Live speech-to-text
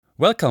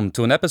Welcome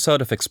to an episode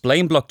of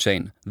Explain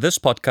Blockchain. This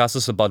podcast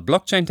is about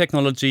blockchain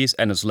technologies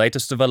and its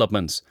latest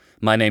developments.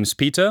 My name's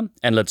Peter,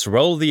 and let's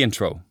roll the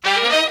intro.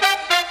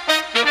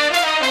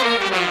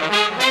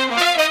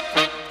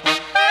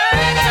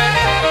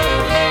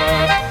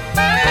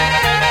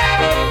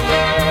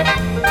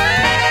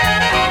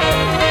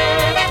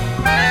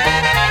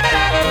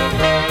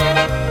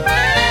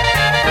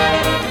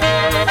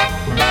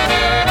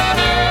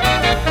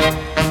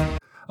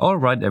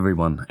 Alright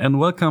everyone, and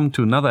welcome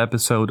to another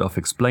episode of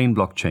Explain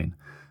Blockchain.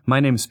 My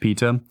name is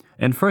Peter,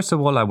 and first of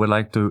all I would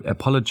like to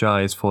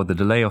apologize for the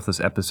delay of this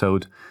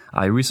episode.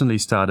 I recently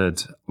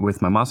started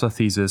with my master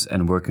thesis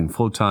and working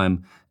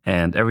full-time,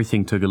 and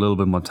everything took a little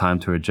bit more time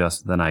to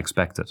adjust than I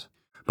expected.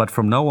 But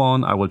from now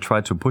on I will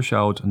try to push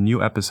out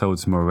new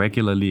episodes more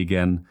regularly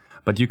again,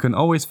 but you can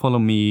always follow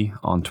me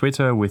on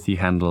Twitter with the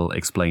handle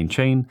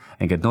ExplainChain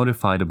and get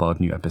notified about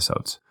new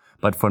episodes.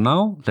 But for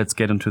now, let's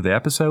get into the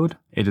episode.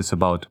 It is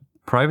about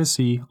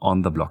privacy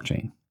on the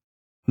blockchain.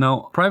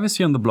 Now,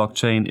 privacy on the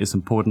blockchain is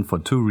important for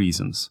two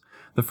reasons.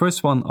 The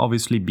first one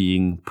obviously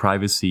being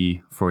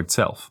privacy for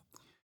itself.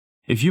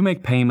 If you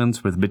make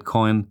payments with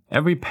Bitcoin,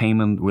 every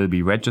payment will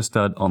be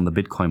registered on the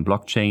Bitcoin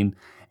blockchain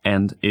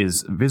and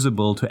is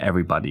visible to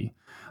everybody.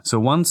 So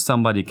once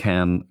somebody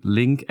can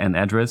link an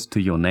address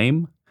to your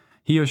name,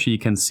 he or she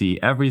can see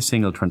every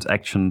single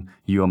transaction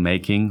you are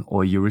making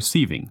or you're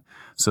receiving.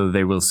 So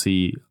they will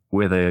see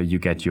whether you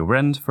get your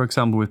rent, for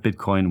example, with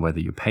Bitcoin, whether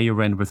you pay your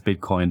rent with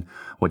Bitcoin,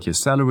 what your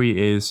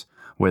salary is,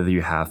 whether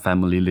you have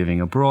family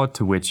living abroad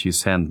to which you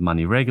send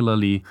money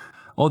regularly,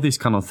 all these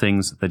kind of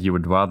things that you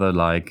would rather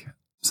like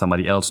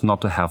somebody else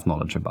not to have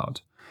knowledge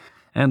about.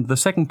 And the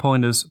second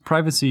point is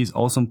privacy is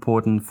also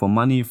important for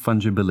money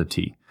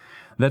fungibility.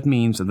 That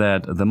means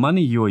that the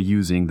money you are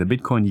using, the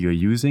Bitcoin you are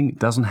using,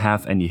 doesn't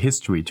have any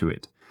history to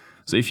it.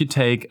 So if you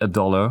take a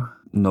dollar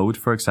note,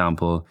 for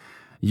example,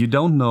 you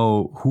don't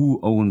know who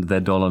owned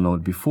that dollar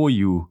note before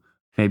you.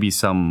 Maybe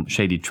some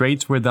shady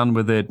trades were done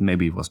with it.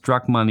 Maybe it was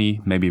drug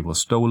money. Maybe it was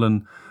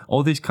stolen.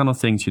 All these kind of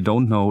things you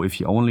don't know if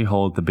you only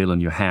hold the bill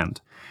in your hand.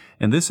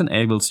 And this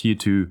enables you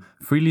to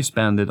freely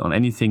spend it on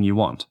anything you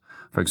want.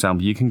 For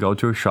example, you can go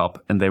to a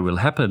shop and they will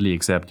happily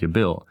accept your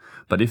bill.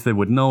 But if they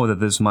would know that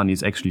this money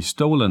is actually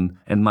stolen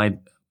and might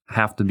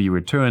have to be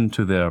returned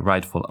to their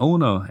rightful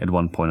owner at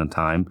one point in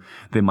time,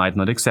 they might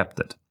not accept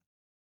it.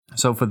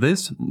 So for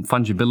this,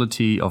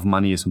 fungibility of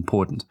money is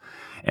important.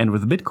 And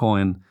with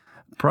Bitcoin,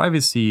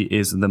 privacy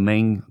is the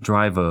main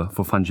driver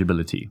for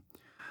fungibility.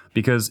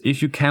 Because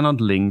if you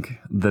cannot link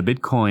the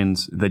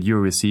Bitcoins that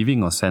you're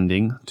receiving or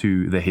sending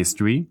to the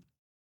history,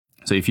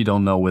 so if you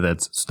don't know whether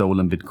it's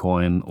stolen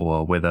Bitcoin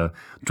or whether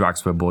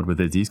drugs were bought with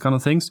it, these kind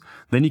of things,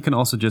 then you can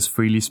also just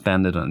freely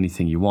spend it on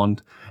anything you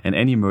want, and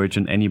any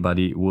merchant,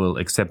 anybody will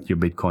accept your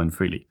Bitcoin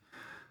freely.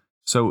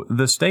 So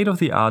the state of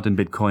the art in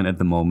Bitcoin at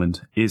the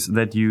moment is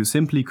that you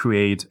simply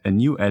create a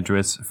new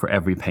address for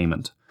every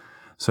payment.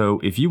 So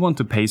if you want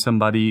to pay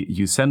somebody,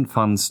 you send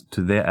funds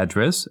to their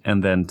address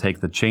and then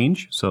take the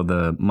change, so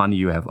the money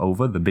you have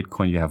over, the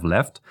Bitcoin you have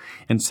left,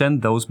 and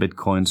send those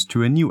Bitcoins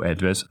to a new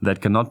address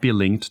that cannot be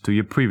linked to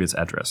your previous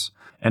address.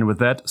 And with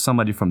that,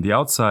 somebody from the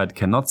outside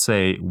cannot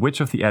say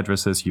which of the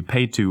addresses you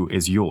paid to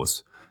is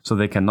yours. So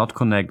they cannot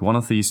connect one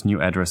of these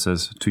new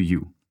addresses to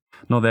you.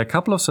 Now, there are a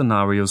couple of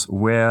scenarios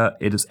where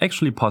it is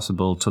actually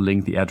possible to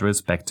link the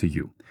address back to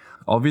you.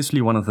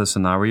 Obviously, one of the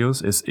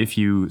scenarios is if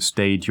you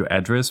state your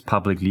address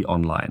publicly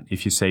online.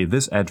 If you say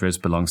this address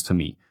belongs to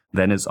me,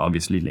 then it's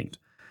obviously linked.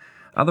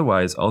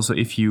 Otherwise, also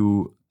if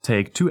you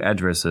take two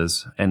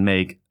addresses and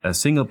make a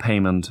single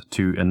payment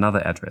to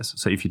another address.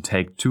 So if you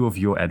take two of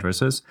your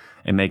addresses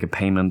and make a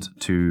payment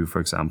to, for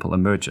example, a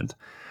merchant,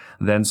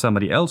 then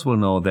somebody else will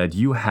know that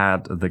you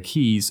had the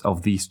keys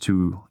of these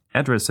two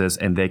addresses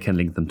and they can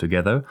link them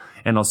together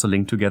and also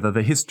link together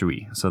the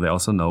history. So they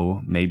also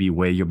know maybe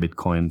where your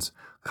Bitcoins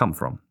come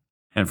from.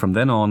 And from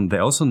then on, they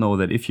also know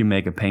that if you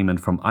make a payment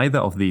from either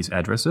of these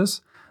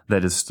addresses,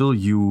 that is still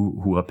you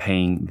who are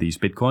paying these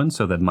Bitcoins,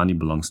 so that money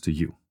belongs to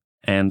you.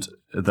 And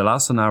the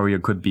last scenario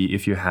could be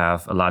if you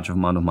have a large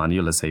amount of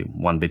money, let's say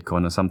 1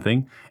 Bitcoin or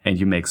something, and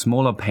you make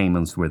smaller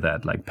payments with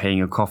that, like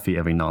paying a coffee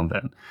every now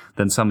and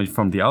then somebody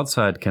from the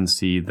outside can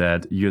see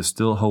that you're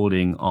still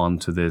holding on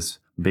to this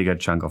bigger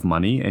chunk of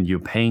money and you're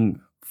paying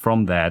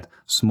from that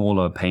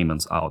smaller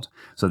payments out.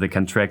 So they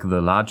can track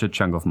the larger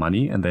chunk of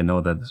money and they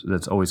know that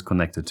that's always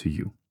connected to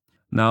you.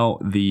 Now,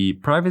 the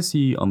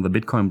privacy on the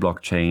Bitcoin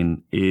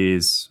blockchain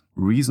is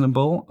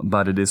reasonable,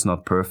 but it is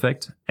not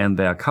perfect. And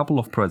there are a couple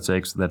of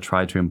projects that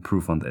try to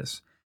improve on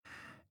this.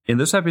 In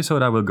this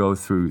episode, I will go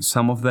through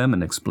some of them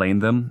and explain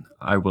them.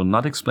 I will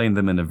not explain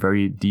them in a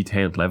very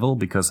detailed level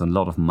because a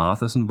lot of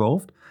math is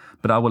involved,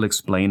 but I will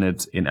explain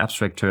it in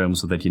abstract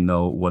terms so that you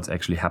know what's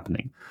actually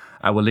happening.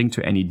 I will link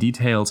to any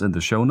details in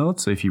the show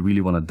notes, so if you really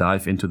want to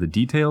dive into the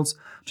details,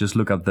 just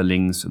look up the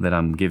links that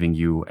I'm giving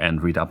you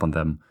and read up on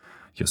them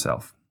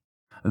yourself.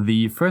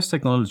 The first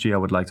technology I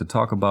would like to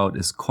talk about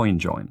is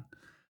CoinJoin.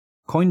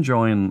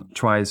 CoinJoin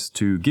tries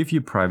to give you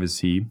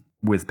privacy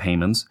with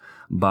payments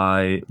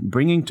by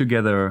bringing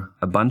together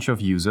a bunch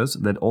of users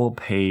that all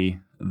pay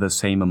the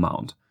same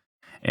amount.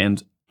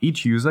 And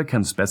each user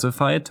can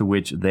specify to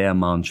which their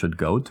amount should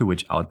go, to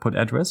which output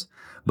address.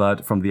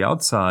 But from the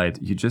outside,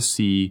 you just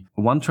see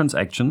one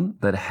transaction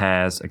that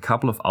has a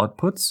couple of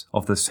outputs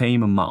of the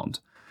same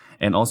amount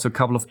and also a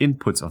couple of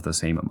inputs of the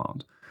same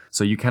amount.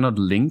 So you cannot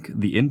link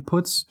the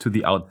inputs to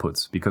the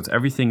outputs because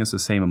everything is the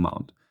same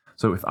amount.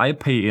 So if I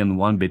pay in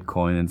 1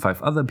 Bitcoin and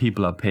 5 other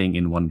people are paying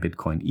in 1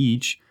 Bitcoin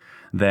each,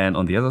 then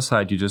on the other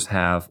side, you just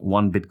have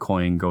 1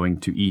 Bitcoin going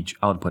to each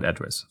output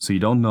address. So you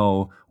don't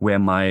know where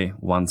my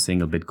one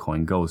single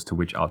Bitcoin goes to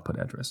which output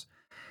address.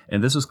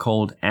 And this is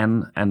called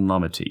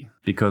n-anonymity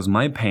because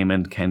my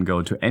payment can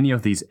go to any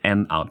of these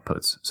n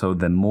outputs. So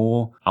the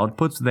more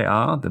outputs there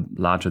are, the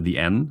larger the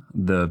n,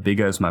 the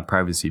bigger is my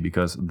privacy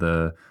because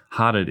the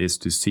harder it is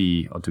to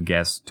see or to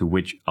guess to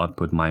which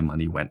output my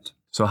money went.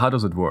 So how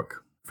does it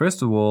work?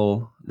 First of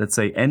all, let's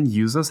say n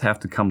users have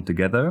to come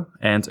together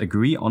and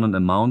agree on an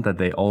amount that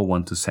they all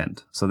want to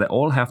send. So they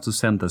all have to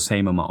send the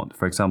same amount,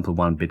 for example,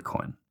 1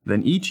 Bitcoin.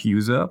 Then each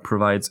user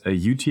provides a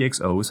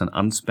UTXO, an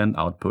unspent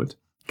output,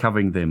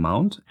 covering the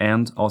amount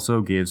and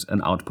also gives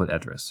an output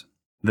address.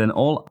 Then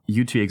all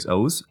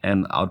UTXOs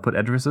and output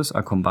addresses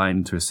are combined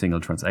into a single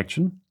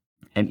transaction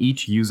and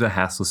each user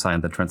has to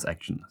sign the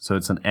transaction. So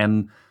it's an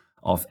n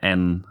of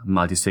n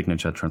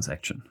multi-signature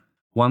transaction.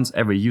 Once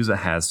every user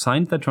has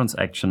signed the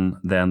transaction,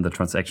 then the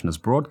transaction is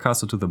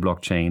broadcasted to the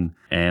blockchain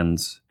and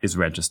is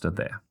registered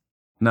there.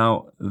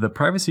 Now, the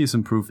privacy is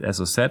improved, as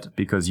I said,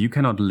 because you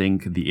cannot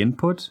link the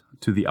input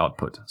to the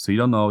output. So you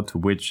don't know to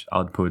which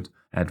output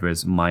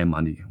address my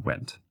money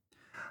went.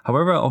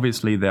 However,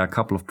 obviously, there are a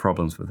couple of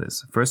problems with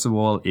this. First of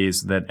all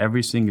is that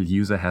every single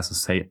user has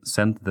to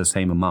send the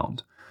same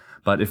amount.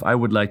 But if I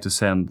would like to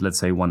send, let's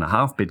say,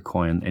 1.5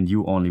 Bitcoin and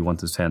you only want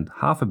to send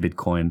half a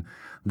Bitcoin,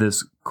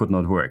 this could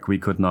not work. We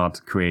could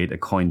not create a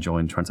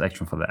CoinJoin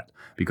transaction for that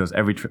because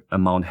every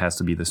amount has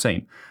to be the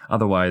same.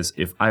 Otherwise,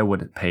 if I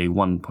would pay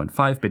 1.5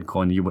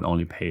 Bitcoin, you would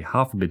only pay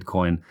half a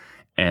Bitcoin.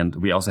 And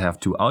we also have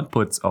two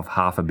outputs of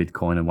half a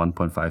Bitcoin and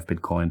 1.5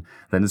 Bitcoin.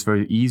 Then it's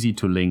very easy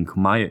to link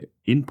my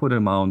input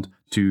amount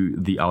to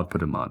the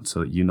output amount.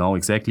 So you know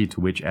exactly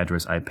to which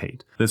address I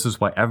paid. This is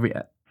why every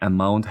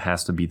amount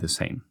has to be the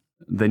same.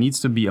 There needs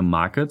to be a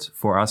market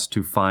for us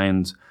to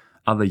find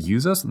other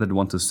users that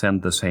want to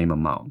send the same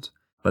amount.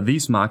 But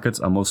these markets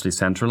are mostly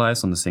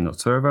centralized on a single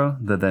server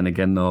that then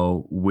again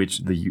know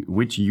which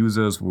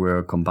users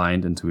were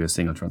combined into a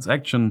single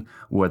transaction,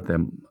 what their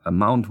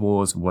amount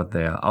was, what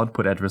their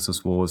output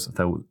addresses was.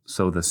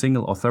 So the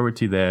single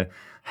authority there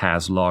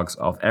has logs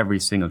of every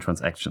single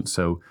transaction.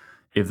 So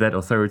if that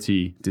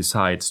authority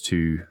decides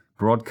to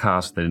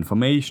broadcast that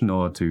information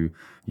or to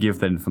give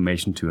that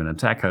information to an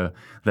attacker,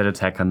 that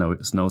attacker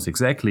knows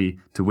exactly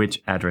to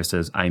which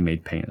addresses I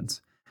made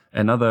payments.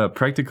 Another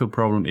practical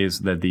problem is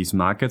that these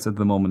markets at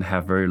the moment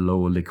have very low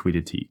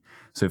liquidity.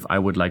 So if I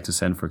would like to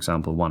send, for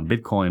example, 1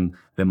 Bitcoin,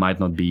 there might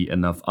not be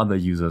enough other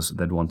users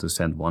that want to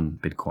send 1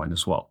 Bitcoin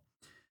as well.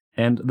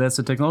 And there's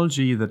a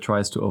technology that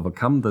tries to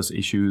overcome those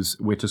issues,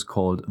 which is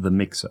called the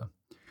Mixer.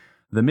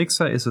 The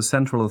Mixer is a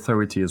central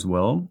authority as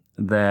well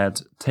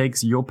that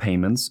takes your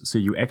payments, so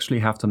you actually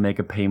have to make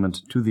a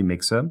payment to the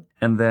Mixer,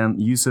 and then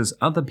uses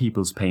other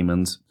people's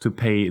payments to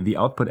pay the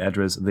output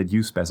address that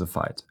you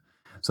specified.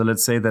 So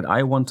let's say that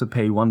I want to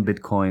pay 1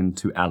 Bitcoin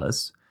to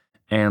Alice,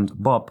 and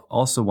Bob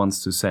also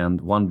wants to send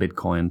 1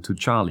 Bitcoin to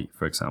Charlie,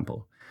 for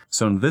example.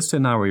 So in this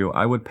scenario,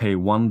 I would pay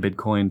 1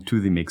 Bitcoin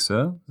to the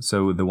Mixer,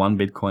 so the 1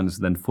 Bitcoin is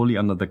then fully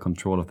under the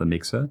control of the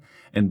Mixer,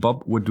 and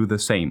Bob would do the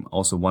same,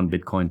 also 1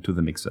 Bitcoin to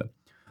the Mixer.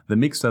 The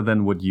Mixer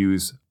then would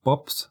use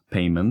Bob's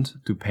payment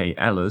to pay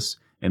Alice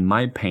and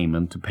my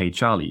payment to pay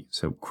Charlie,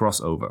 so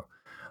crossover.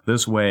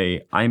 This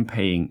way, I'm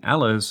paying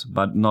Alice,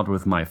 but not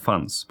with my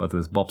funds, but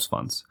with Bob's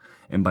funds.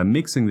 And by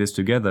mixing this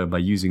together, by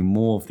using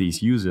more of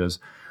these users,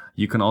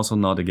 you can also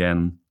not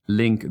again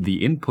link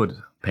the input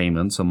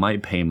payment, so my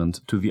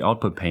payment, to the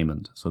output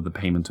payment, so the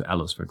payment to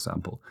Alice, for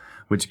example,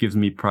 which gives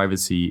me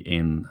privacy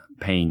in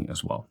paying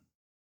as well.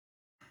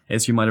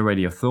 As you might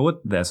already have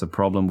thought, there's a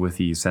problem with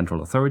the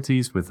central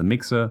authorities, with the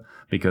Mixer,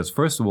 because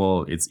first of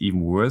all, it's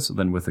even worse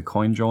than with the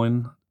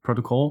CoinJoin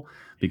protocol,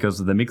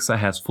 because the Mixer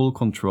has full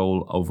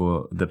control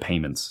over the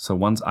payments. So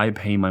once I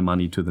pay my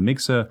money to the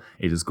Mixer,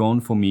 it is gone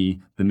for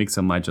me. The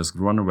Mixer might just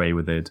run away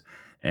with it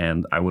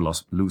and I will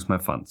lose my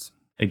funds.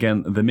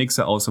 Again, the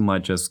Mixer also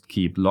might just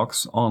keep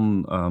logs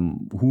on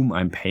whom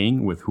I'm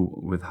paying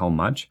with how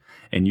much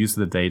and use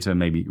the data,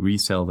 maybe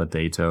resell the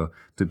data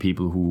to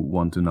people who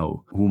want to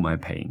know whom I'm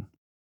paying.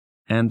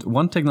 And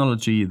one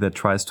technology that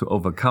tries to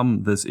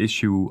overcome this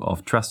issue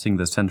of trusting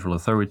the central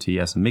authority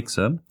as a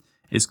Mixer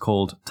is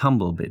called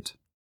Tumblebit.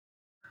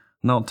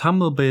 Now,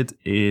 Tumblebit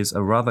is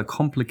a rather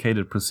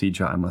complicated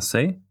procedure, I must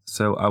say,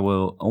 so I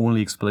will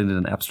only explain it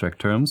in abstract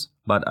terms,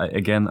 but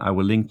I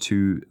will link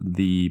to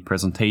the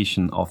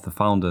presentation of the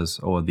founders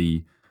or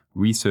the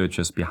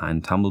researchers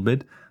behind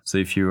Tumblebit, so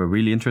if you're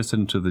really interested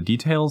into the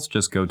details,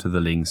 just go to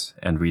the links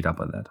and read up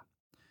on that.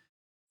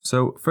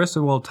 So first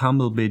of all,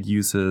 Tumblebit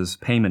uses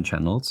payment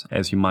channels,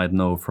 as you might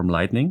know from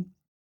Lightning.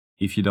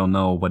 If you don't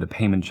know what a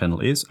payment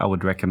channel is, I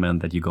would recommend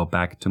that you go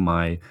back to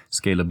my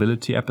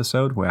scalability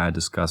episode where I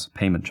discuss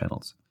payment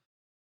channels.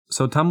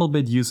 So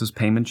Tumblebit uses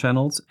payment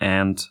channels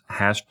and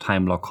hashed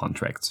time lock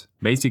contracts,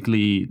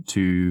 basically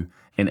to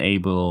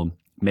enable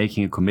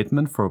making a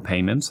commitment for a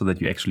payment so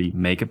that you actually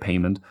make a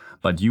payment,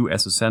 but you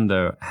as a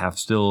sender have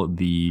still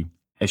the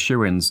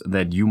assurance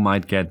that you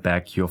might get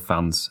back your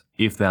funds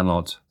if they're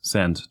not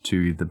sent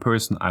to the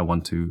person I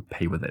want to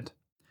pay with it.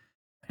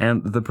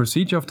 And the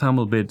procedure of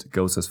Tumblebit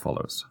goes as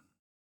follows.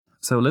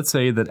 So let's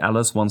say that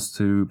Alice wants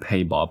to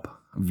pay Bob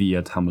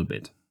via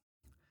Tumblebit.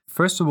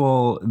 First of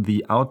all,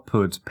 the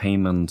output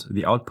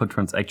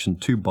transaction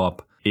to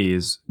Bob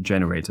is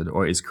generated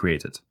or is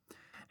created.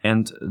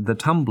 And the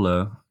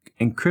Tumbler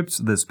encrypts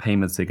this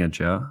payment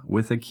signature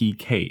with a key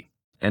K.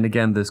 And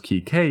again, this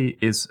key K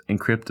is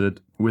encrypted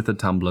with the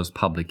Tumbler's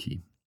public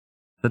key.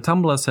 The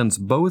Tumbler sends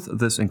both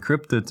this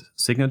encrypted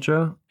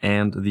signature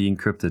and the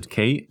encrypted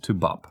K to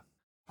Bob,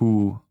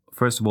 who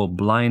first of all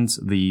blinds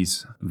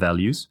these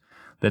values.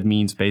 That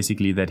means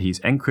basically that he's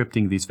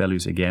encrypting these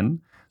values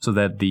again so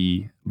that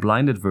the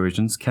blinded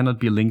versions cannot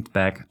be linked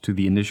back to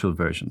the initial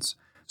versions.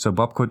 So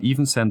Bob could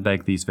even send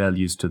back these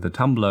values to the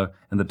Tumbler,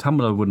 and the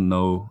Tumbler wouldn't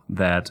know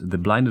that the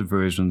blinded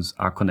versions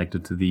are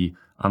connected to the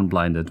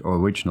unblinded or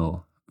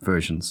original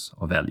versions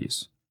or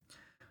values.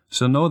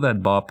 So know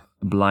that Bob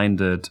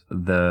blinded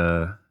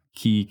the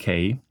key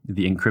K,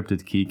 the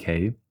encrypted key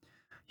K.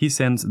 He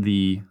sends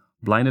the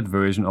blinded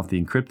version of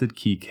the encrypted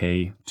key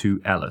K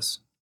to Alice.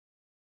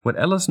 What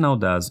Alice now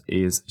does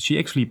is she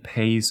actually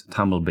pays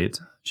Tumblebit.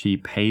 She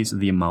pays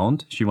the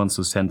amount she wants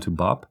to send to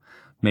Bob,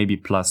 maybe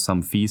plus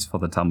some fees for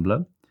the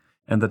Tumbler.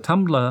 And the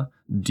Tumbler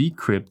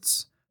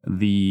decrypts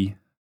the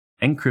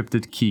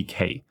encrypted key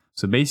K.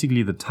 So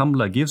basically the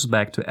Tumbler gives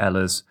back to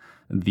Alice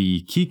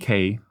the key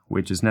K,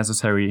 which is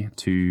necessary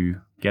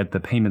to get the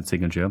payment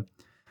signature,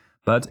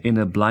 but in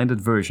a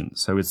blinded version.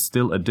 So it's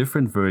still a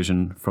different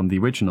version from the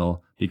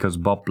original because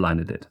Bob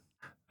blinded it.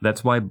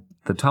 That's why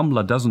the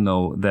Tumbler doesn't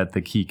know that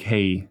the key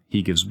K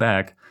he gives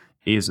back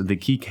is the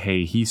key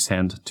K he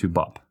sent to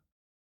Bob.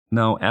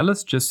 Now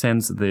Alice just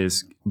sends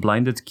this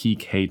blinded key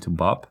K to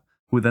Bob,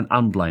 who then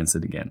unblinds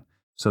it again.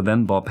 So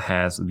then Bob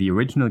has the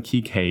original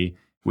key K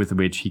with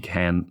which he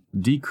can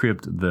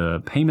decrypt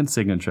the payment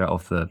signature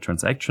of the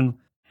transaction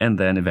and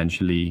then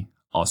eventually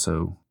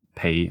also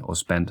pay or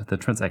spend the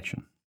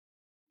transaction.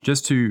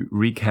 Just to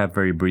recap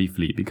very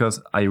briefly,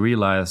 because I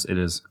realize it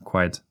is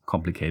quite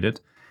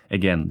complicated.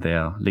 Again, there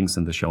are links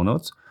in the show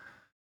notes.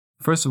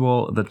 First of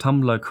all, the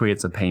Tumbler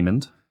creates a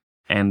payment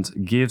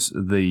and gives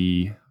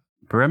the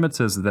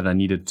parameters that are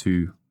needed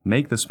to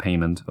make this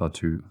payment or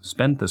to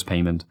spend this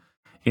payment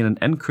in an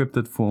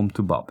encrypted form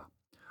to Bob.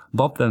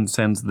 Bob then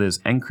sends this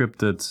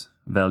encrypted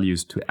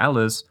values to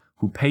Alice,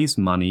 who pays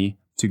money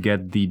to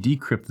get the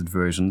decrypted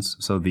versions,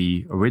 so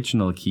the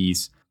original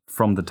keys,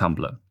 from the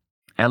Tumbler.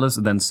 Alice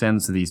then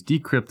sends these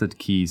decrypted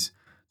keys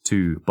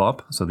to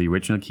Bob, so the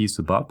original keys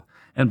to Bob,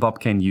 and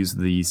Bob can use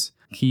these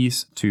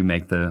keys to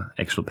make the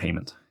actual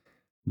payment.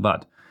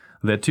 But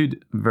there are two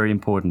very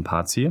important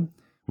parts here,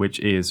 which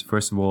is,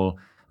 first of all,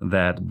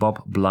 that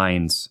Bob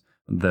blinds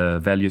the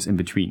values in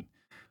between.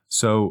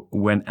 So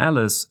when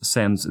Alice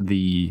sends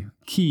the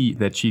key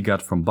that she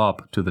got from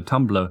Bob to the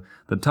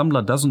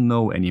Tumbler doesn't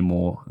know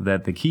anymore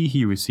that the key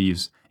he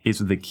receives is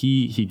the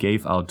key he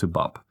gave out to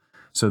Bob.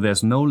 So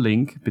there's no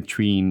link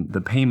between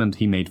the payment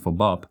he made for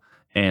Bob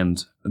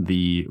and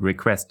the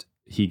request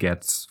he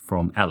gets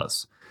from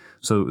Alice.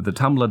 So the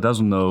Tumbler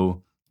doesn't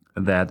know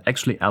that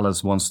actually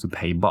Alice wants to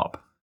pay Bob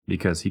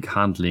because he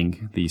can't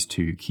link these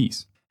two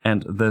keys.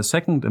 And the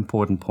second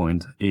important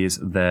point is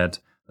that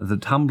the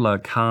Tumbler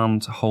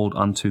can't hold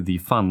onto the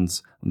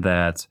funds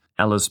that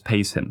Alice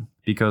pays him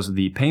because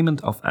the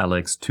payment of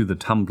Alex to the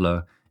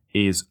Tumbler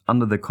is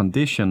under the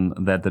condition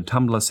that the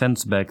Tumbler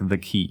sends back the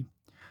key.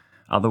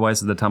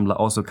 Otherwise, the Tumbler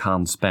also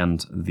can't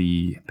spend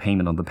the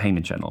payment on the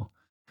payment channel.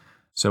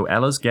 So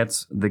Alice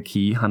gets the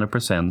key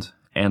 100%,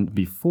 and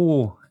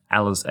before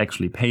Alice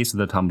actually pays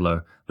the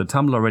Tumbler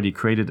already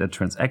created a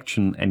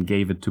transaction and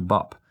gave it to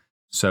Bob.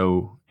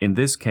 So in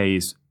this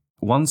case,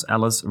 once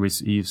Alice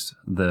receives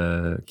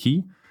the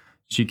key,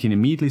 she can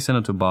immediately send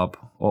it to Bob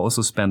or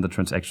also spend the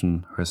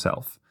transaction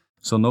herself.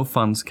 So no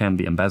funds can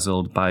be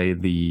embezzled by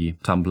the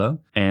Tumbler,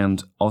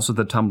 and also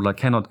the Tumbler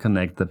cannot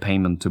connect the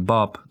payment to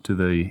Bob to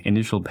the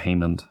initial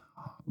payment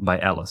by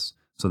Alice.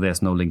 So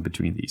there's no link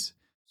between these.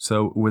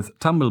 So with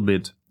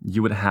Tumblebit,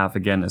 you would have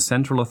again a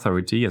central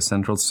authority, a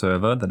central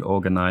server that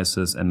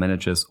organizes and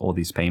manages all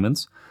these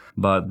payments,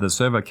 but the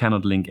server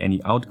cannot link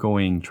any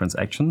outgoing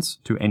transactions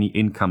to any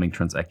incoming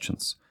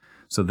transactions.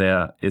 So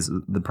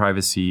the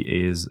privacy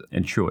is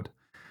ensured.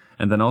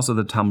 And then also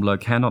the Tumbler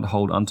cannot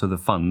hold onto the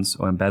funds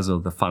or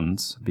embezzle the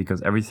funds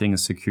because everything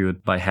is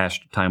secured by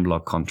hashed time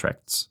lock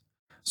contracts.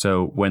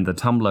 So when the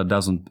Tumbler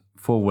doesn't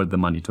forward the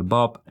money to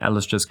Bob,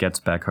 Alice just gets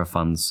back her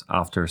funds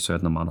after a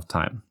certain amount of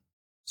time.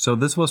 So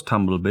this was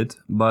Tumblebit,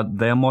 but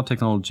there are more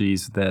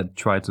technologies that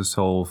try to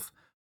solve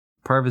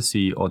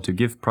privacy or to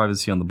give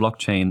privacy on the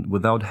blockchain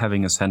without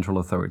having a central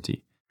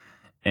authority.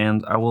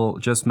 And I will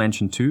just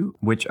mention two,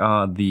 which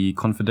are the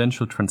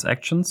confidential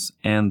transactions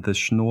and the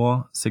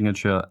Schnorr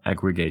signature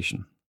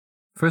aggregation.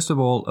 First of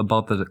all,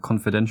 about the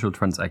confidential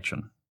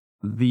transaction.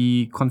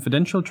 The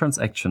confidential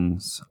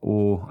transactions,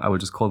 or I will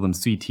just call them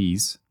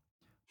CTs,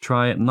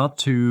 try not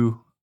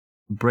to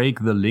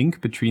break the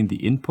link between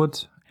the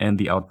input and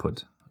the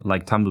output,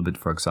 like Tumblebit,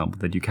 for example,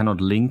 that you cannot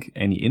link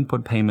any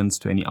input payments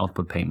to any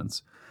output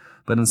payments.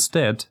 But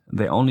instead,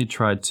 they only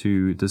try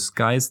to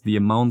disguise the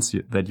amounts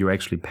that you're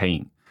actually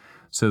paying.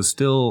 So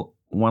still,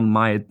 one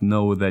might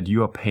know that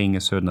you are paying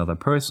a certain other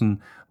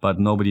person, but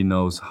nobody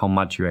knows how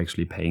much you're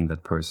actually paying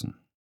that person.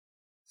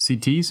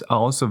 CTs are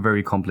also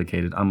very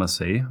complicated, I must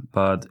say,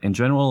 but in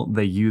general,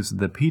 they use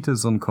the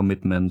Peterson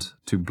commitment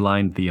to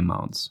blind the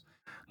amounts.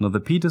 Now, the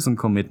Peterson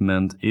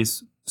commitment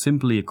is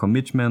simply a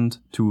commitment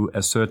to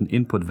a certain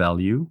input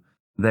value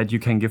that you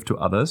can give to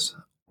others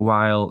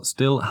while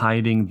still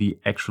hiding the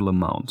actual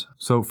amount.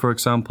 So, for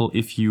example,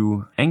 if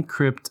you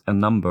encrypt a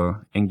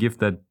number and give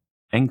that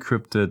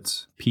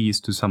encrypted piece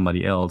to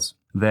somebody else,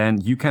 then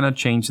you cannot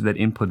change that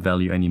input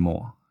value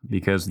anymore,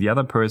 because the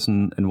other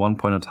person in one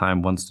point of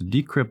time wants to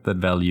decrypt that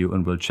value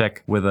and will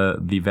check whether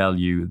the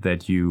value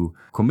that you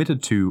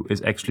committed to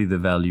is actually the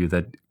value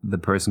that the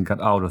person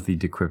got out of the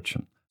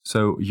decryption.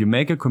 So you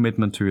make a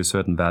commitment to a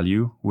certain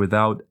value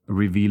without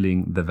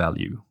revealing the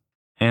value.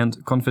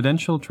 And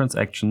confidential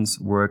transactions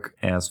work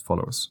as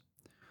follows.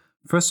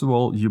 First of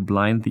all, you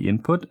blind the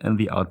input and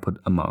the output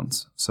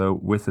amounts. So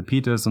with the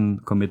Peterson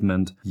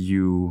commitment,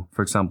 you,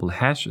 for example,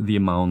 hash the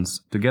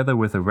amounts together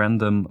with a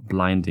random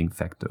blinding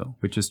factor,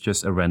 which is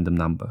just a random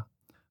number.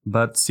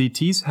 But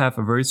CTs have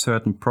a very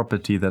certain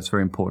property that's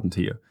very important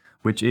here,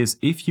 which is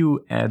if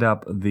you add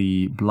up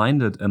the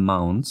blinded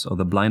amounts or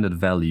the blinded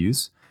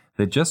values,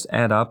 they just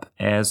add up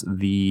as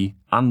the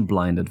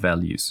unblinded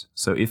values.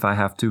 So if I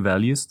have two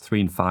values,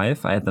 3 and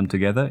 5, I add them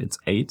together, it's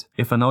 8.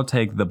 If I now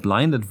take the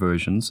blinded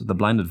versions, the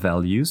blinded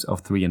values of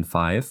 3 and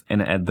 5,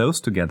 and add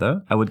those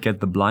together, I would get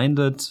the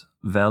blinded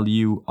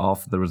value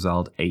of the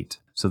result 8.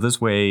 So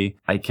this way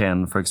I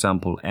can, for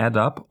example, add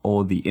up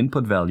all the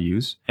input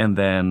values and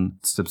then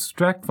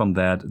subtract from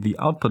that the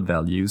output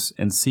values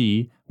and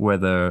see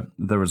whether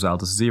the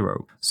result is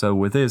 0. So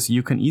with this,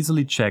 you can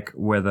easily check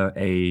whether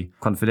a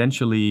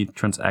confidentially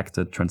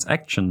transacted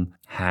transaction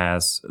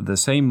has the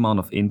same amount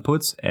of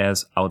inputs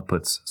as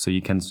outputs. So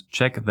you can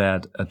check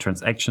that a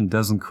transaction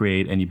doesn't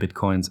create any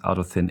bitcoins out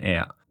of thin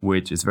air,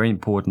 which is very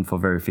important for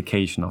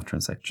verification of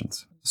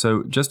transactions.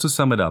 So just to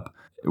sum it up,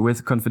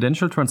 with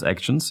confidential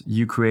transactions,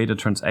 you create a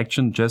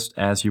transaction just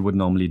as you would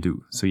normally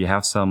do. So you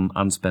have some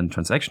unspent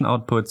transaction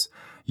outputs,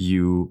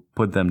 you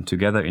put them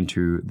together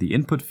into the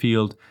input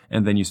field,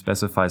 and then you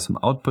specify some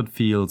output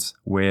fields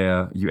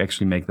where you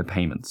actually make the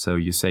payment. So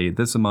you say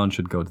this amount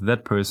should go to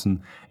that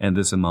person, and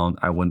this amount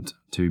I want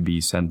to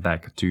be sent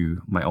back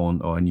to my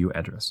own or a new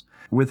address.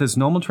 With this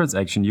normal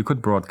transaction, you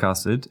could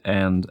broadcast it,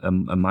 and a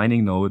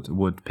mining node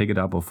would pick it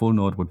up, or full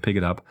node would pick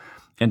it up,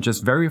 and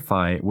just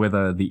verify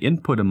whether the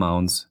input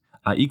amounts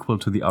are equal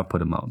to the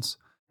output amounts.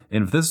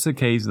 And if this is the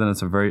case, then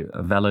it's a very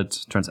valid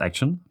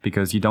transaction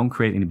because you don't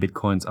create any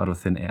bitcoins out of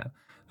thin air.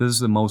 This is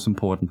the most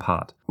important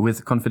part.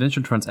 With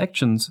confidential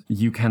transactions,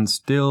 you can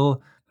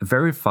still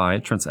verify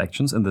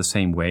transactions in the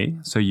same way.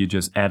 So you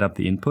just add up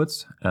the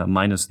inputs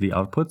minus the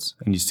outputs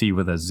and you see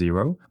whether it's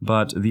 0.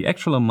 But the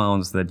actual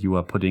amounts that you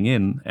are putting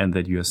in and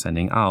that you are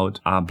sending out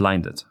are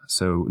blinded.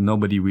 So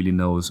nobody really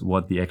knows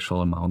what the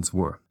actual amounts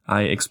were.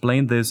 I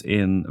explained this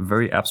in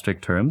very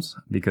abstract terms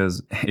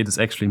because it is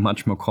actually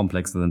much more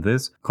complex than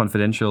this.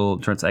 Confidential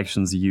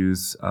transactions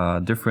use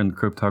different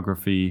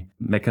cryptography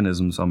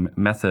mechanisms or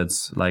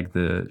methods like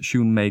the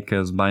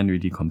Schoenmaker's binary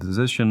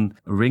decomposition,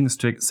 ring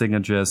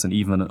signatures, and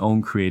even an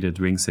own created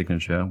ring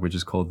signature, which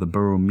is called the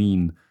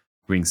Burrow-Mean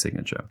ring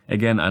signature.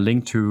 Again, I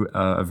linked to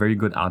a very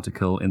good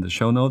article in the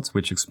show notes,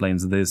 which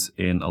explains this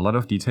in a lot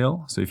of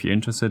detail. So if you're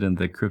interested in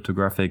the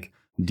cryptographic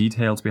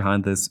details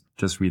behind this,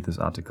 just read this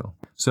article.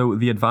 So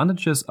the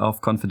advantages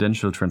of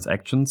confidential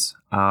transactions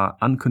are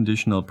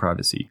unconditional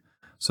privacy.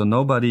 So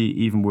nobody,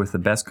 even with the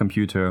best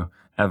computer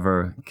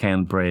ever,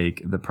 can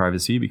break the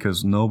privacy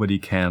because nobody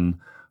can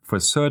for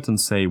certain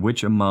say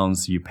which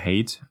amounts you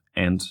paid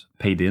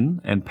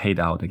in and paid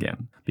out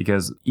again.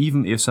 Because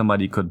even if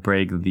somebody could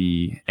break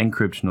the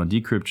encryption or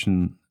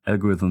decryption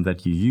algorithm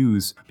that you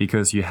use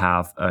because you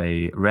have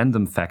a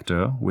random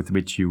factor with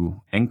which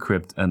you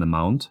encrypt an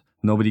amount,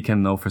 nobody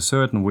can know for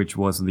certain which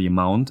was the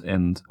amount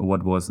and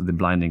what was the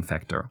blinding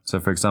factor. So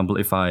for example,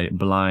 if I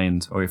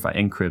blind or if I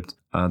encrypt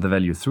the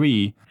value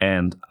 3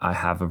 and I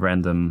have a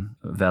random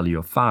value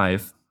of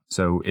 5,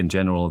 so in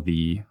general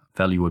the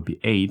value would be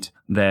 8,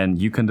 then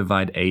you can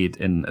divide 8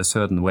 in a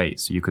certain way.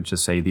 So you could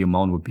just say the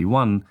amount would be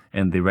 1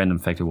 and the random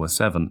factor was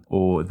 7,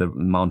 or the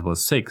amount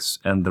was 6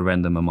 and the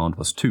random amount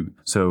was 2.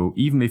 So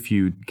even if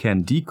you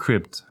can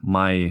decrypt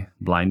my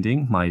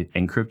blinding, my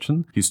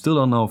encryption, you still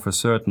don't know for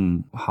certain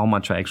how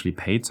much I actually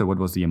paid, so what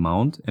was the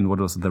amount and what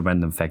was the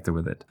random factor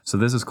with it. So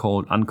this is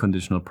called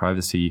unconditional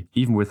privacy.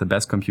 Even with the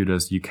best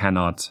computers, you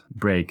cannot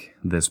break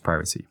this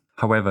privacy.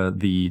 However,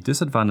 the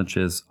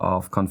disadvantages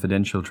of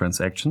confidential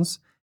transactions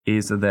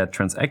is that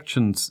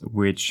transactions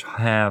which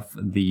have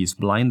these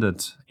blinded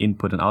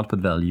input and output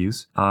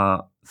values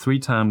are 3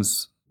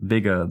 times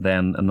bigger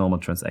than a normal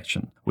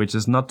transaction, which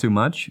is not too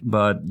much,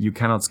 but you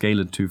cannot scale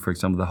it to, for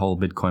example, the whole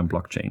Bitcoin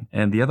blockchain.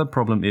 And the other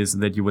problem is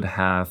that you would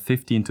have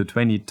 15 to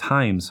 20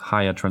 times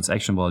higher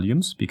transaction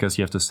volumes because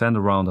you have to send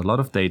around a lot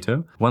of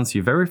data. Once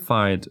you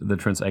verified the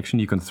transaction,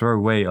 you can throw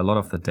away a lot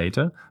of the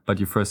data, but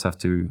you first have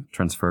to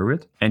transfer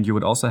it. And you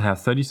would also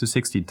have 30 to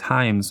 60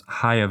 times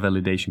higher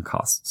validation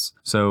costs.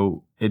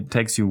 So it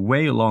takes you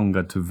way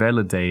longer to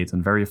validate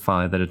and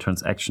verify that a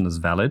transaction is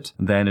valid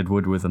than it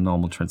would with a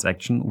normal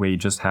transaction, where you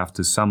just have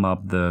to sum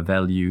up the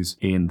values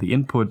in the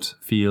input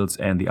fields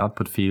and the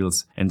output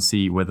fields and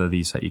see whether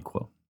these are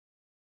equal.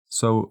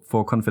 So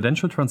for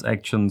confidential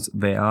transactions,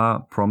 they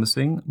are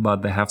promising, but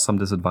they have some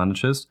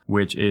disadvantages,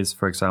 which is,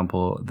 for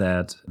example,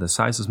 that the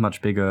size is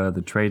much bigger,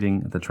 the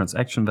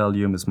transaction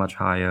volume is much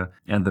higher,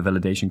 and the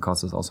validation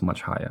cost is also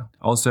much higher.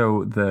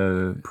 Also,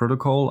 the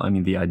protocol,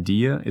 the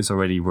idea is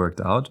already worked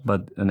out,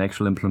 but an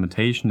actual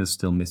implementation is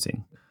still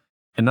missing.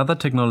 Another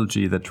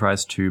technology that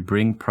tries to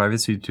bring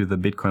privacy to the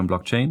Bitcoin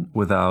blockchain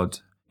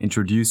without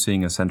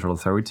introducing a central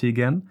authority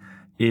again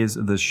is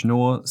the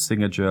Schnorr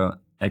signature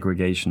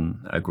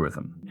aggregation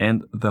algorithm.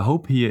 And the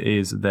hope here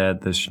is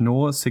that the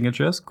Schnorr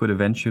signatures could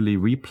eventually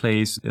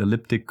replace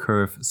elliptic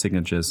curve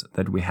signatures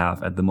that we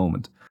have at the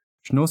moment.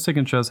 Schnorr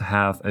signatures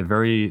have a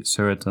very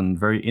certain,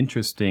 very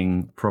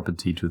interesting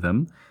property to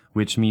them,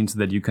 which means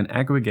that you can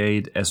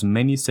aggregate as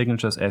many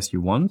signatures as you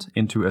want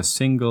into a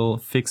single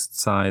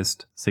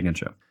fixed-sized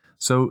signature.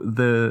 So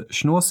the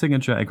Schnorr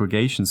signature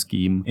aggregation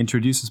scheme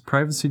introduces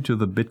privacy to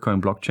the Bitcoin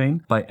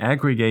blockchain by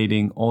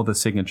aggregating all the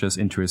signatures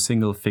into a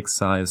single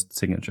fixed-sized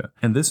signature.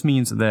 And this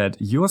means that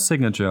your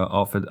signature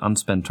of an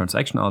unspent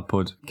transaction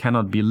output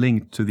cannot be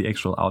linked to the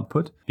actual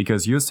output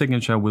because your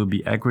signature will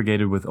be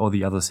aggregated with all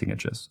the other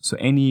signatures. So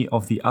any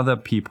of the other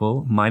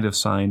people might have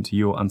signed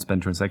your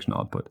unspent transaction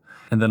output.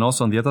 And then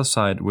also on the other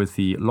side with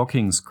the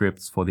locking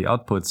scripts for the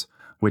outputs,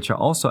 which are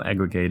also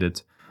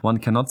aggregated, one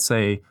cannot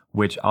say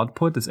which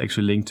output is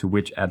actually linked to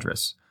which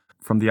address.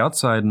 From the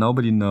outside,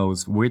 nobody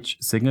knows which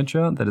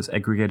signature that is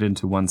aggregated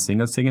into one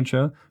single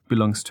signature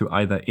belongs to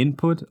either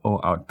input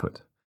or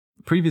output.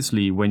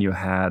 Previously, when you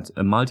had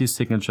a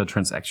multi-signature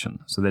transaction,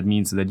 so that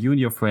means that you and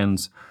your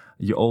friends,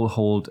 you all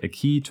hold a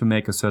key to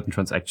make a certain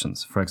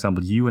transactions. For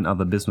example, you and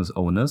other business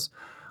owners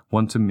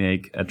want to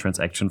make a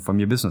transaction from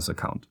your business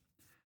account.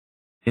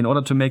 In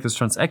order to make this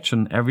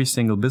transaction, every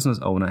single business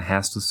owner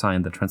has to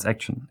sign the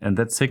transaction, and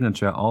that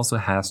signature also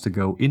has to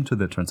go into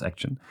the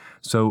transaction.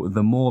 So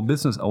the more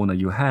business owner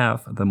you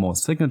have, the more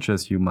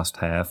signatures you must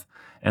have,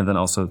 and then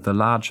also the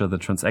larger the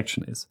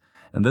transaction is.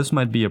 And this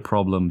might be a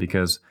problem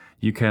because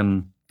you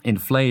can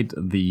inflate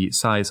the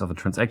size of a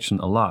transaction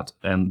a lot,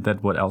 and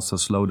that would also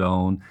slow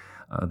down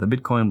the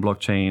Bitcoin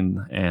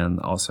blockchain and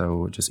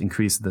also just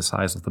increase the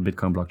size of the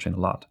Bitcoin blockchain a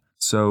lot.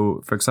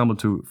 So, for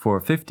example,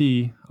 for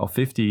 50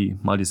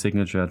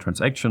 multi-signature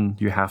transaction,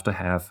 you have to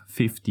have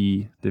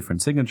 50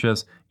 different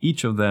signatures,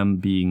 each of them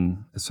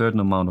being a certain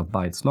amount of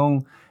bytes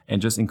long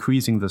and just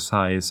increasing the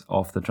size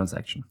of the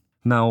transaction.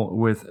 Now,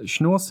 with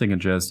Schnorr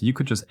signatures, you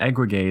could just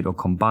aggregate or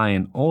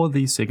combine all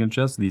these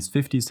signatures, these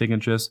 50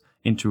 signatures,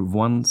 into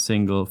one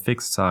single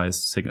fixed-size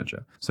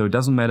signature. So it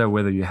doesn't matter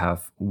whether you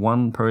have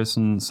one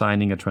person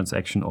signing a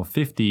transaction or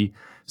 50,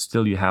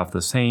 still you have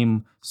the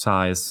same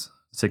size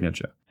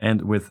signature.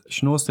 And with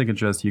Schnorr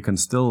signatures, you can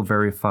still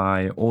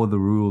verify all the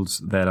rules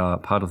that are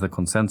part of the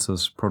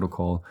consensus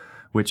protocol,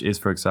 which is,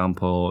 for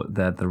example,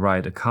 that the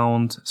right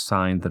account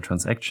signed the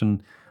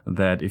transaction,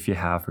 that if you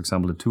have, for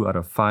example, a 2 out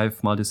of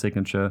 5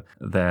 multi-signature,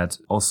 that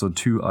also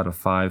 2 out of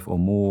 5 or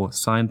more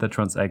signed the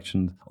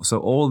transaction. So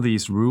all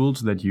these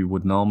rules that you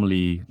would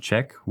normally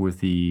check with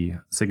the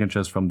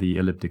signatures from the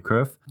elliptic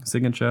curve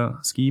signature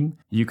scheme,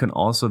 you can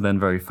also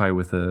then verify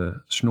with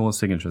the Schnorr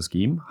signature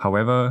scheme.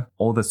 However,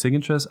 all the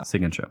signatures are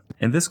signature.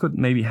 And this could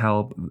maybe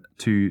help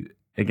to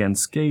again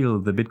scale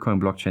the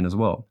Bitcoin blockchain as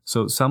well.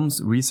 So some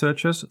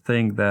researchers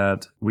think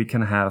that we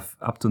can have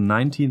up to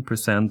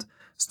 19%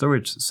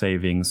 storage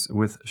savings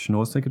with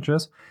Schnorr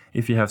signatures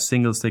if you have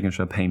single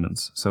signature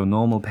payments. So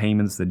normal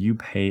payments that you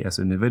pay as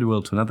an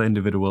individual to another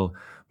individual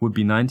would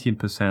be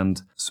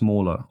 19%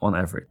 smaller on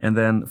average. And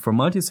then for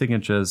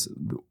multi-signatures,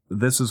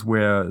 this is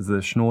where the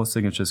Schnorr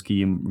signature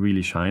scheme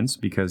really shines,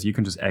 because you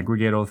can just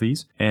aggregate all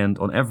these. And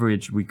on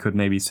average, we could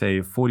maybe say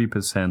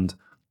 40%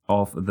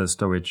 of the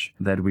storage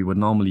that we would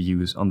normally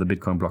use on the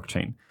Bitcoin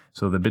blockchain.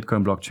 So the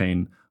Bitcoin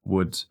blockchain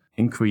would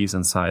increase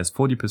in size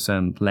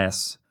 40%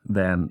 less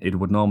than it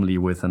would normally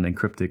with an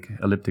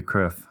encrypted elliptic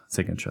curve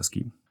signature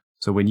scheme.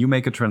 So when you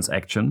make a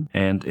transaction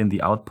and in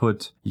the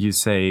output you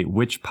say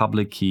which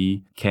public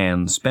key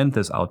can spend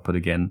this output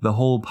again, the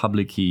whole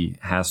public key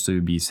has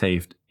to be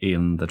saved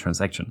in the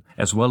transaction,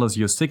 as well as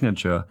your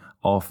signature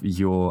of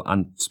your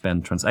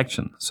unspent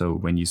transaction. So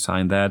when you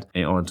sign that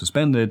in order to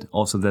spend it,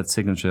 also that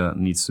signature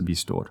needs to be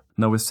stored.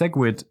 Now with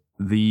SegWit,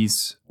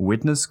 these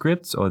witness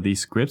scripts or these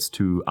scripts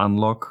to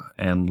unlock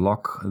and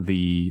lock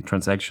the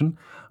transaction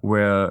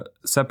were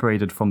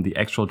separated from the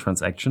actual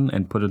transaction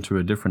and put into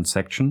a different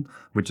section,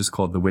 which is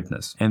called the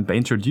witness. And by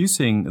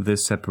introducing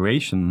this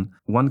separation,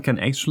 one can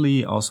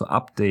actually also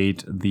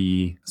update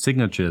the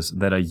signatures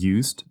that are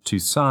used to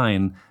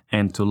sign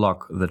and to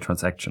lock the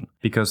transaction,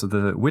 because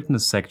the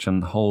witness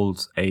section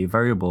holds a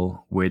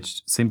variable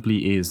which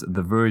simply is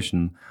the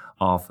version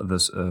of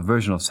this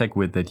version of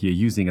SegWit that you're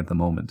using at the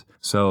moment.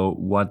 So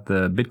what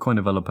the Bitcoin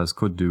developers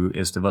could do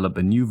is develop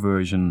a new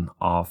version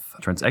of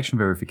transaction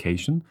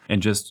verification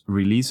and just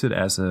release it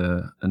as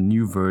a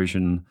new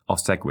version of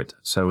SegWit.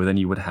 So then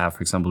you would have,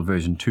 for example,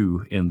 version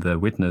 2 in the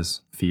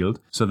witness field.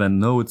 So then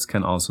nodes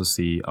can also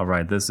see, all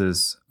right, this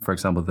is, for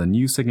example, the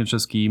new signature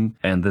scheme,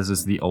 and this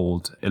is the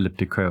old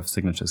elliptic curve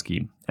signature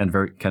scheme,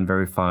 and can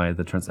verify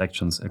the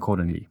transactions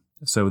accordingly.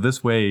 So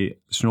this way,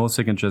 Schnorr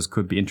signatures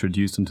could be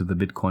introduced into the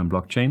Bitcoin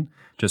blockchain,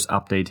 just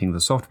updating the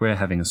software,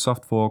 having a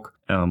soft fork.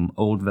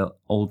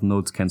 Old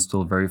nodes can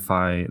still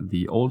verify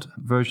the old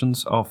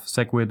versions of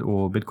SegWit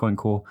or Bitcoin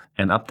Core,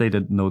 and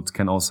updated nodes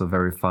can also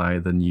verify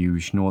the new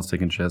Schnorr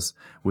signatures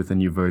with the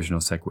new version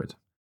of SegWit.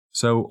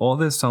 So all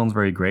this sounds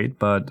very great,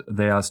 but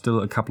there are still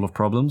a couple of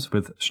problems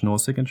with Schnorr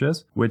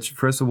signatures, which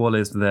first of all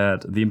is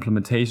that the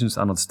implementations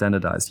are not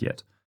standardized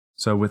yet.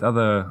 So with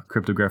other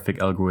cryptographic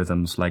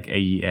algorithms like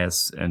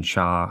AES and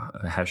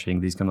SHA hashing,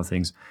 these kind of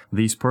things,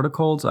 these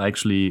protocols are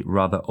actually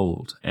rather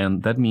old.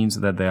 And that means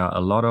that there are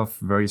a lot of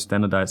very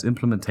standardized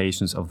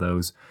implementations of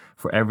those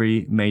for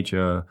every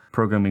major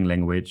programming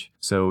language.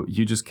 So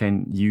you just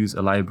can use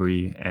a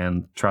library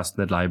and trust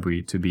that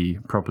library to be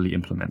properly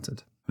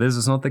implemented. This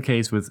is not the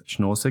case with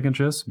Schnorr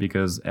signatures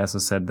because, as I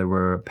said, they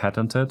were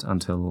patented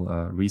until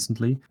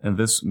recently. And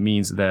this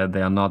means that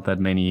there are not that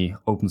many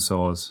open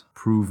source,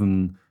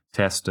 proven,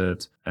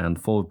 tested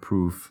and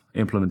foolproof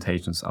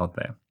implementations out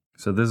there.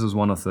 So this is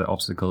one of the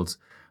obstacles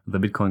the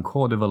Bitcoin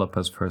Core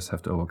developers first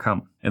have to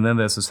overcome. And then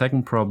there's a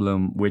second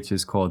problem, which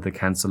is called the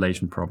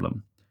cancellation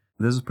problem.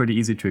 This is pretty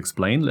easy to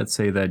explain. Let's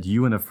say that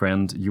you and a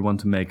friend, you want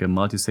to make a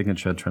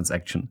multi-signature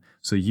transaction.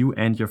 So you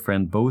and your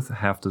friend both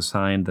have to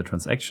sign the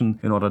transaction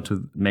in order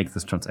to make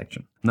this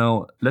transaction.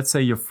 Now, let's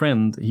say your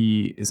friend,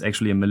 he is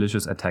actually a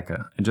malicious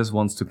attacker and just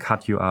wants to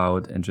cut you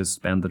out and just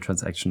spend the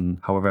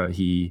transaction however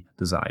he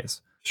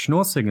desires.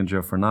 Schnorr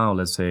signature for now,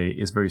 let's say,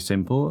 is very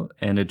simple,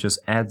 and it just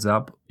adds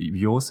up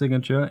your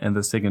signature and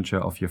the signature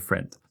of your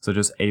friend. So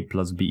just A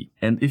plus B.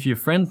 And if your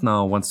friend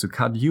now wants to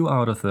cut you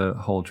out of the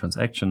whole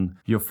transaction,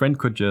 your friend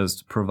could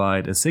just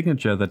provide a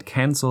signature that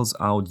cancels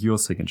out your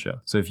signature.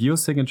 So if your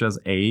signature is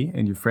A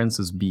and your friend's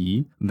is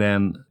B,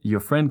 then your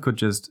friend could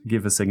just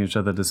give a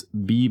signature that is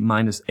B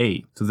minus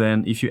A. So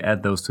then if you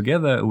add those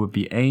together, it would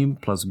be A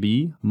plus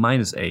B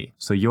minus A.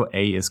 So your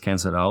A is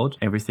cancelled out.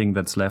 Everything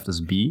that's left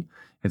is B.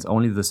 It's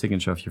only the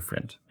signature of your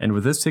friend. And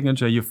with this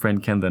signature, your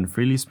friend can then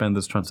freely spend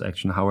this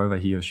transaction however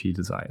he or she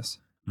desires.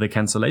 The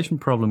cancellation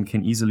problem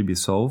can easily be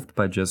solved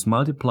by just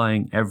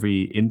multiplying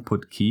every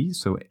input key,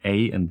 so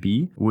A and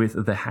B,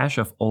 with the hash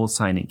of all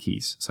signing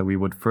keys. So we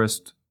would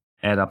first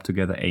add up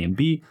together A and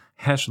B,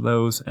 hash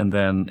those, and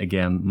then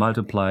again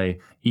multiply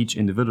each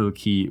individual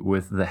key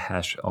with the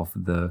hash of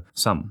the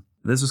sum.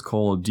 This is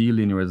called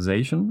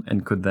delinearization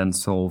and could then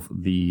solve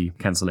the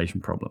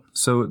cancellation problem.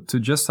 So to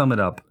just sum it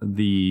up,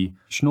 the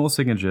Schnorr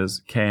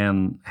signatures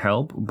can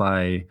help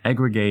by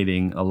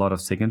aggregating a lot of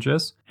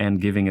signatures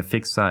and giving a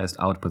fixed sized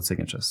output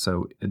signature.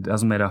 So it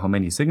doesn't matter how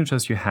many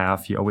signatures you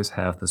always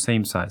have the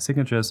same size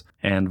signatures.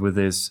 And with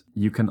this,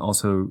 you can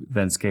also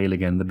then scale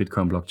again the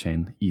Bitcoin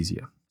blockchain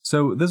easier.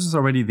 So this is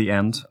already the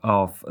end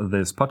of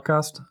this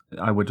podcast.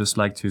 I would just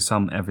like to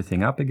sum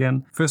everything up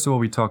again. First of all,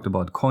 we talked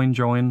about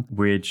CoinJoin,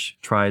 which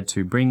tried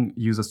to bring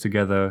users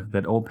together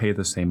that all pay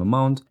the same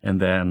amount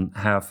and then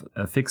have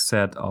a fixed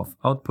set of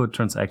output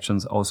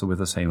transactions also with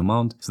the same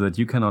amount so that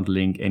you cannot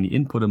link any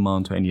input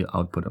amount to any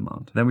output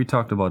amount. Then we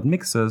talked about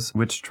mixers,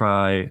 which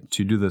try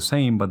to do the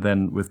same, but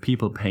then with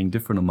people paying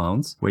different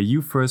amounts, where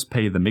you first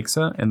pay the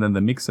mixer and then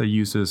the mixer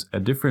uses a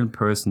different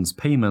person's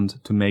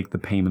payment to make the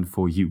payment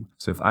for you.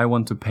 So if I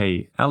want to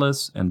pay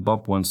Alice and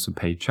Bob wants to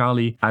pay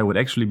Charlie, I would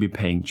actually be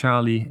paying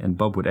Charlie and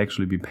Bob would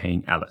actually be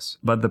paying Alice.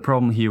 But the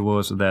problem here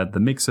was that the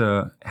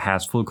mixer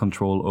has full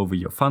control over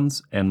your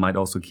funds and might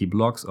also keep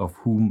logs of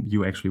whom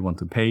you actually want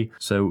to pay.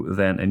 So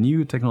then a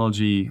new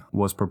technology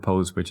was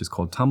proposed, which is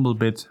called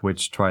Tumblebit,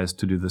 which tries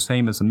to do the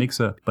same as a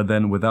mixer, but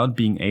then without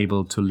being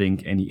able to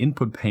link any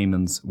input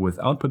payments with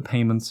output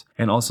payments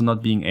and also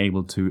not being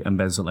able to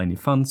embezzle any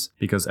funds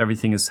because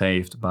everything is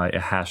saved by a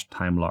hashed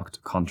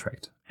time-locked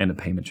contract. and a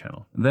payment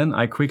channel. Then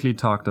I quickly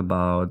talked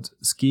about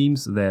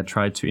schemes that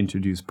try to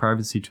introduce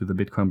privacy to the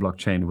Bitcoin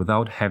blockchain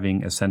without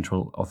having a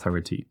central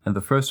authority. And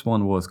the first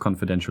one was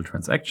confidential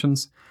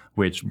transactions,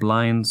 which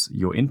blinds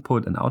your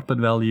input and output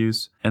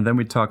values. And then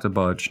we talked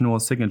about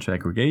Schnorr signature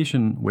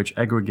aggregation, which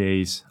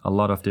aggregates a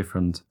lot of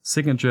different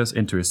signatures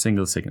into a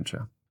single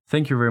signature.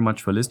 Thank you very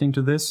much for listening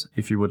to this.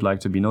 If you would like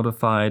to be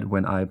notified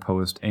when I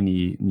post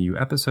any new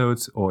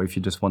episodes, or if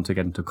you just want to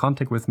get into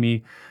contact with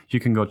me, you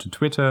can go to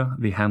Twitter.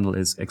 The handle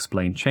is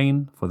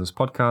ExplainChain for this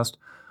podcast,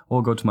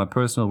 or go to my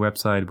personal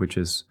website, which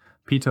is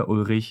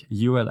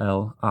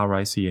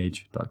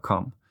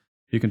peterullrich.com.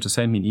 You can just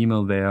send me an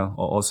email there, or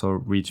also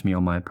reach me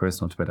on my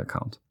personal Twitter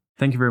account.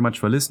 Thank you very much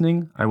for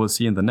listening. I will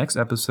see you in the next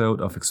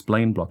episode of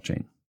Explain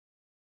Blockchain.